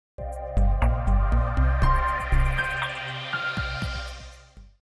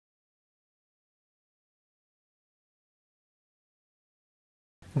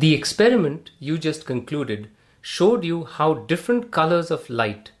The experiment you just concluded showed you how different colors of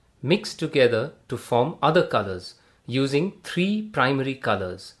light mix together to form other colors using three primary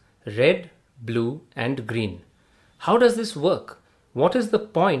colors: red, blue, and green. How does this work? What is the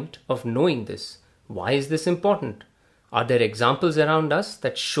point of knowing this? Why is this important? Are there examples around us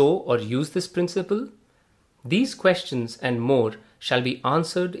that show or use this principle? These questions and more shall be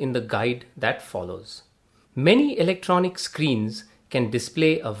answered in the guide that follows. Many electronic screens can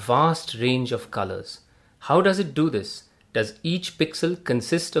display a vast range of colors. How does it do this? Does each pixel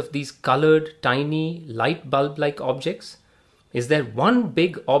consist of these colored, tiny, light bulb-like objects? Is there one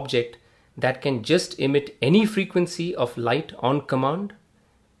big object that can just emit any frequency of light on command?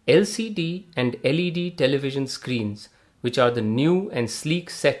 LCD and LED television screens, which are the new and sleek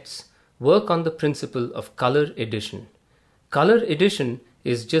sets, work on the principle of color addition. Color addition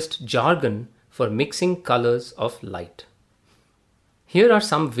is just jargon for mixing colors of light. Here are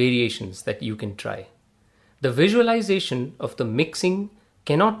some variations that you can try. The visualization of the mixing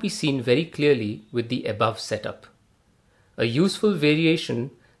cannot be seen very clearly with the above setup. A useful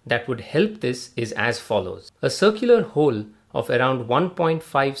variation that would help this is as follows. A circular hole of around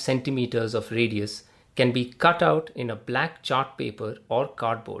 1.5 centimeters of radius can be cut out in a black chart paper or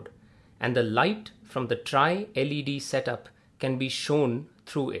cardboard, and the light from the tri-LED setup can be shown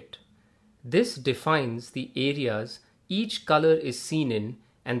through it. This defines the areas each color is seen in,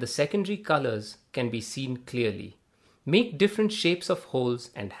 and the secondary colors can be seen clearly. Make different shapes of holes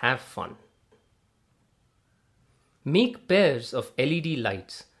and have fun. Make pairs of LED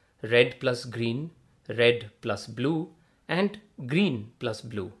lights, red plus green, red plus blue, and green plus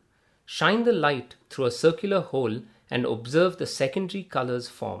blue. Shine the light through a circular hole and observe the secondary colors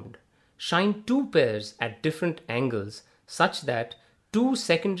formed. Shine two pairs at different angles such that two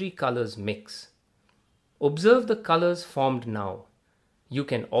secondary colors mix. Observe the colors formed now. You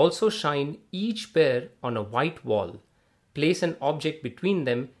can also shine each pair on a white wall, place an object between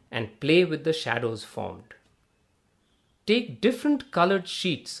them, and play with the shadows formed. Take different colored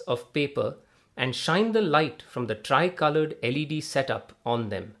sheets of paper and shine the light from the tri-colored LED setup on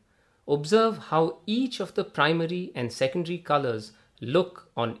them. Observe how each of the primary and secondary colors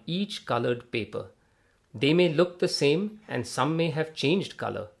look on each colored paper. They may look the same and some may have changed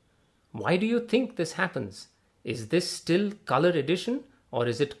color. Why do you think this happens? Is this still color addition or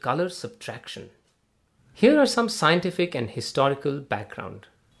is it color subtraction? Here are some scientific and historical background.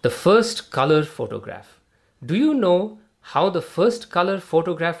 The first color photograph. Do you know how the first color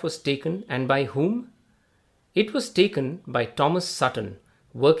photograph was taken and by whom? It was taken by Thomas Sutton,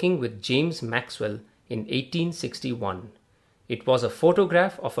 working with James Maxwell in 1861. It was a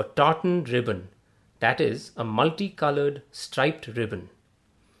photograph of a tartan ribbon, that is, a multicolored striped ribbon.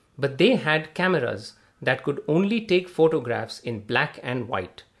 But they had cameras that could only take photographs in black and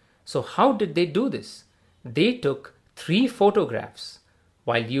white. So how did they do this? They took 3 photographs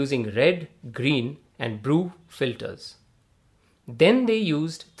while using red, green, and blue filters. Then they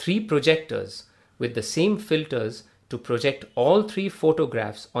used 3 projectors with the same filters to project all 3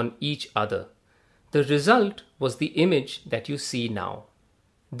 photographs on each other. The result was the image that you see now.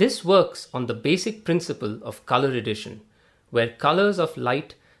 This works on the basic principle of color addition, where colors of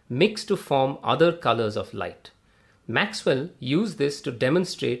light mix to form other colors of light. Maxwell used this to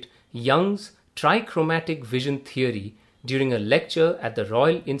demonstrate Young's trichromatic vision theory during a lecture at the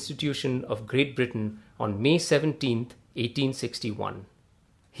Royal Institution of Great Britain on May 17, 1861.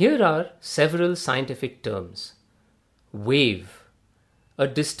 Here are several scientific terms. Wave, a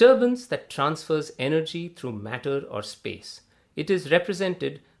disturbance that transfers energy through matter or space. It is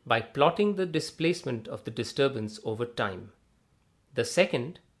represented by plotting the displacement of the disturbance over time. The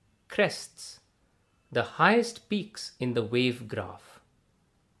second, crests, the highest peaks in the wave graph.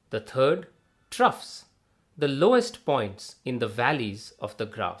 The third, troughs, the lowest points in the valleys of the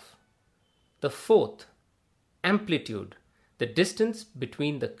graph. The fourth, amplitude, the distance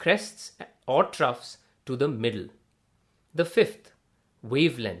between the crests or troughs to the middle. The fifth,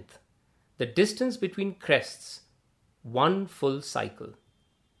 wavelength, the distance between crests, one full cycle.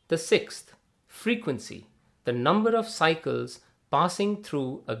 The sixth, frequency, the number of cycles passing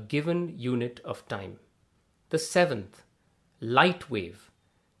through a given unit of time. The seventh, light wave.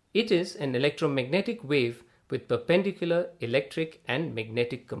 It is an electromagnetic wave with perpendicular electric and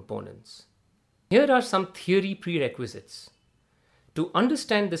magnetic components. Here are some theory prerequisites. To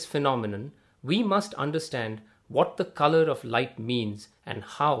understand this phenomenon, we must understand what the color of light means and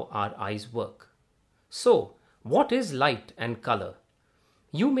how our eyes work. So, what is light and color?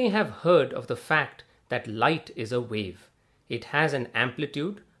 You may have heard of the fact that light is a wave. It has an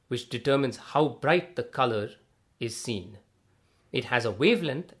amplitude which determines how bright the color is seen. It has a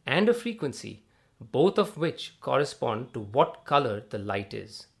wavelength and a frequency, both of which correspond to what color the light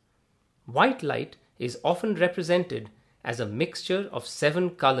is. White light is often represented as a mixture of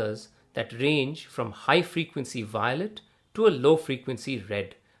 7 colors that range from high frequency violet to a low frequency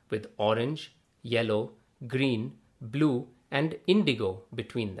red, with orange, yellow, green, blue, and indigo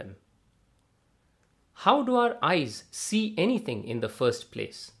between them. How do our eyes see anything in the first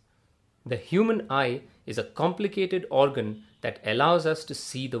place? The human eye is a complicated organ that allows us to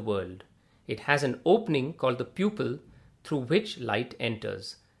see the world. It has an opening called the pupil through which light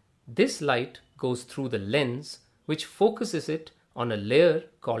enters. This light goes through the lens, which focuses it on a layer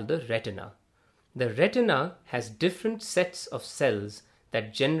called the retina. The retina has different sets of cells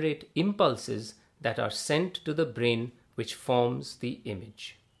that generate impulses that are sent to the brain, which forms the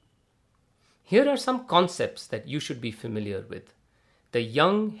image. Here are some concepts that you should be familiar with. The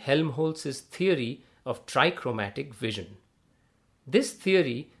young Helmholtz's theory of trichromatic vision. This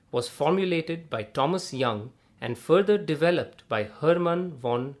theory was formulated by Thomas Young and further developed by Hermann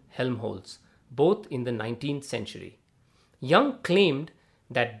von Helmholtz, both in the 19th century. Young claimed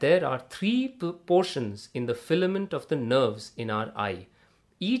that there are 3 portions in the filament of the nerves in our eye,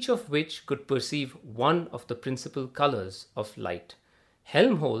 each of which could perceive one of the principal colors of light.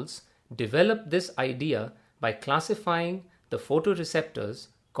 Helmholtz developed this idea by classifying the photoreceptors,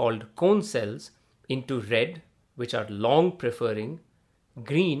 called cone cells, into red, which are long preferring,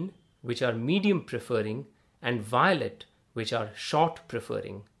 green, which are medium preferring, and violet, which are short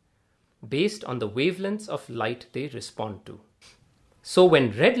preferring, based on the wavelengths of light they respond to. So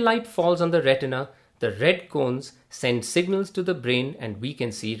when red light falls on the retina, the red cones send signals to the brain and we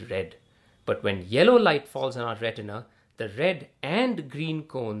can see red. But when yellow light falls on our retina, the red and green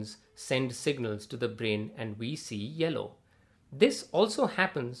cones send signals to the brain and we see yellow. This also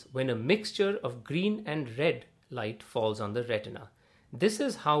happens when a mixture of green and red light falls on the retina. This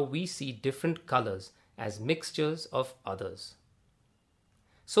is how we see different colors as mixtures of others.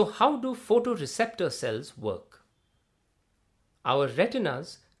 So how do photoreceptor cells work? Our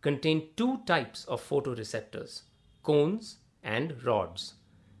retinas contain 2 types of photoreceptors, cones and rods.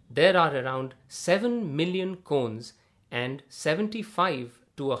 There are around 7 million cones and 75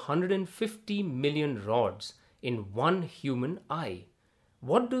 to 150 million rods in one human eye.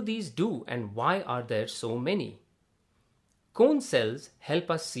 What do these do and why are there so many? Cone cells help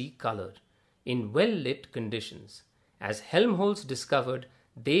us see color in well-lit conditions. As Helmholtz discovered,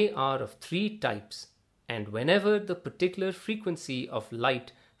 they are of 3 types, and whenever the particular frequency of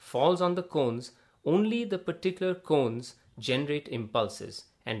light falls on the cones, only the particular cones generate impulses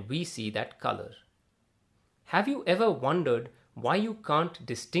and we see that color. Have you ever wondered why you can't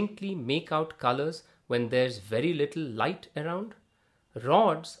distinctly make out colors when there's very little light around?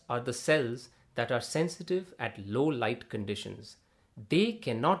 Rods are the cells that are sensitive at low light conditions. They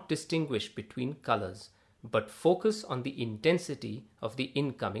cannot distinguish between colors, but focus on the intensity of the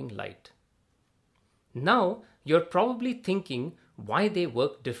incoming light. Now, you're probably thinking why they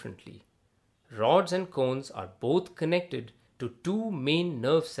work differently. Rods and cones are both connected to 2 main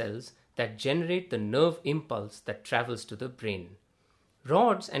nerve cells that generate the nerve impulse that travels to the brain.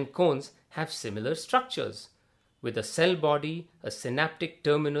 Rods and cones have similar structures, with a cell body, a synaptic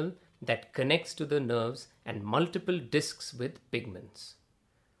terminal that connects to the nerves, and multiple discs with pigments.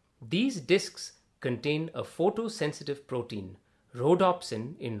 These discs contain a photosensitive protein,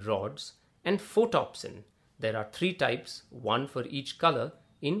 rhodopsin in rods, and photopsin. There are 3 types, 1 for each color,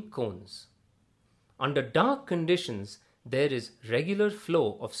 in cones. Under dark conditions, there is regular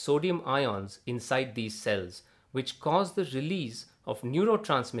flow of sodium ions inside these cells, which cause the release of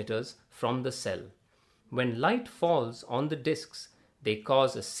neurotransmitters from the cell. When light falls on the discs, they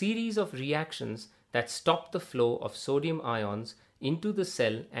cause a series of reactions that stop the flow of sodium ions into the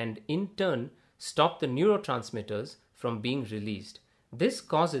cell and in turn stop the neurotransmitters from being released. This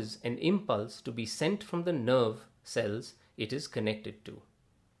causes an impulse to be sent from the nerve cells it is connected to.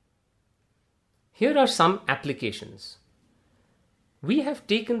 Here are some applications. We have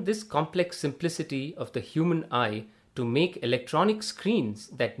taken this complex simplicity of the human eye to make electronic screens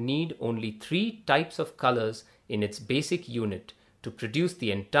that need only 3 types of colors in its basic unit to produce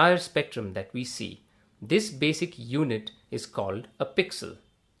the entire spectrum that we see. This basic unit is called a pixel.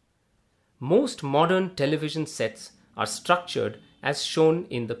 Most modern television sets are structured as shown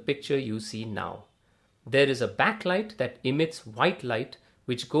in the picture you see now. There is a backlight that emits white light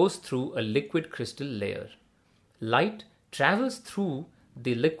which goes through a liquid crystal layer. Light travels through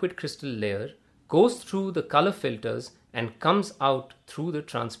the liquid crystal layer, goes through the color filters and comes out through the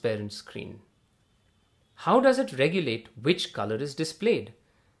transparent screen. How does it regulate which color is displayed?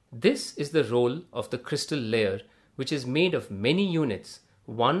 This is the role of the crystal layer, which is made of many units,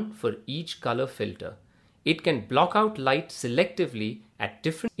 one for each color filter. It can block out light selectively at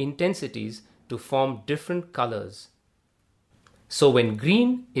different intensities to form different colors. So when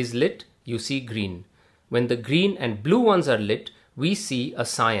green is lit, you see green. When the green and blue ones are lit, we see a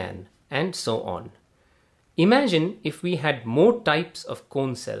cyan, and so on. Imagine if we had more types of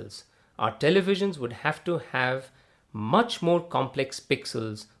cone cells. Our televisions would have to have much more complex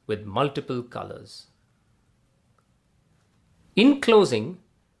pixels with multiple colors. In closing,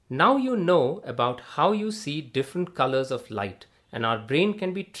 now you know about how you see different colors of light, and our brain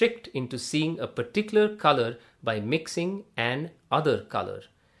can be tricked into seeing a particular color by mixing an other color.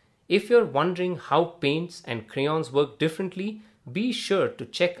 If you're wondering how paints and crayons work differently, be sure to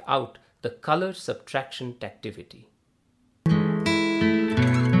check out the color subtraction activity.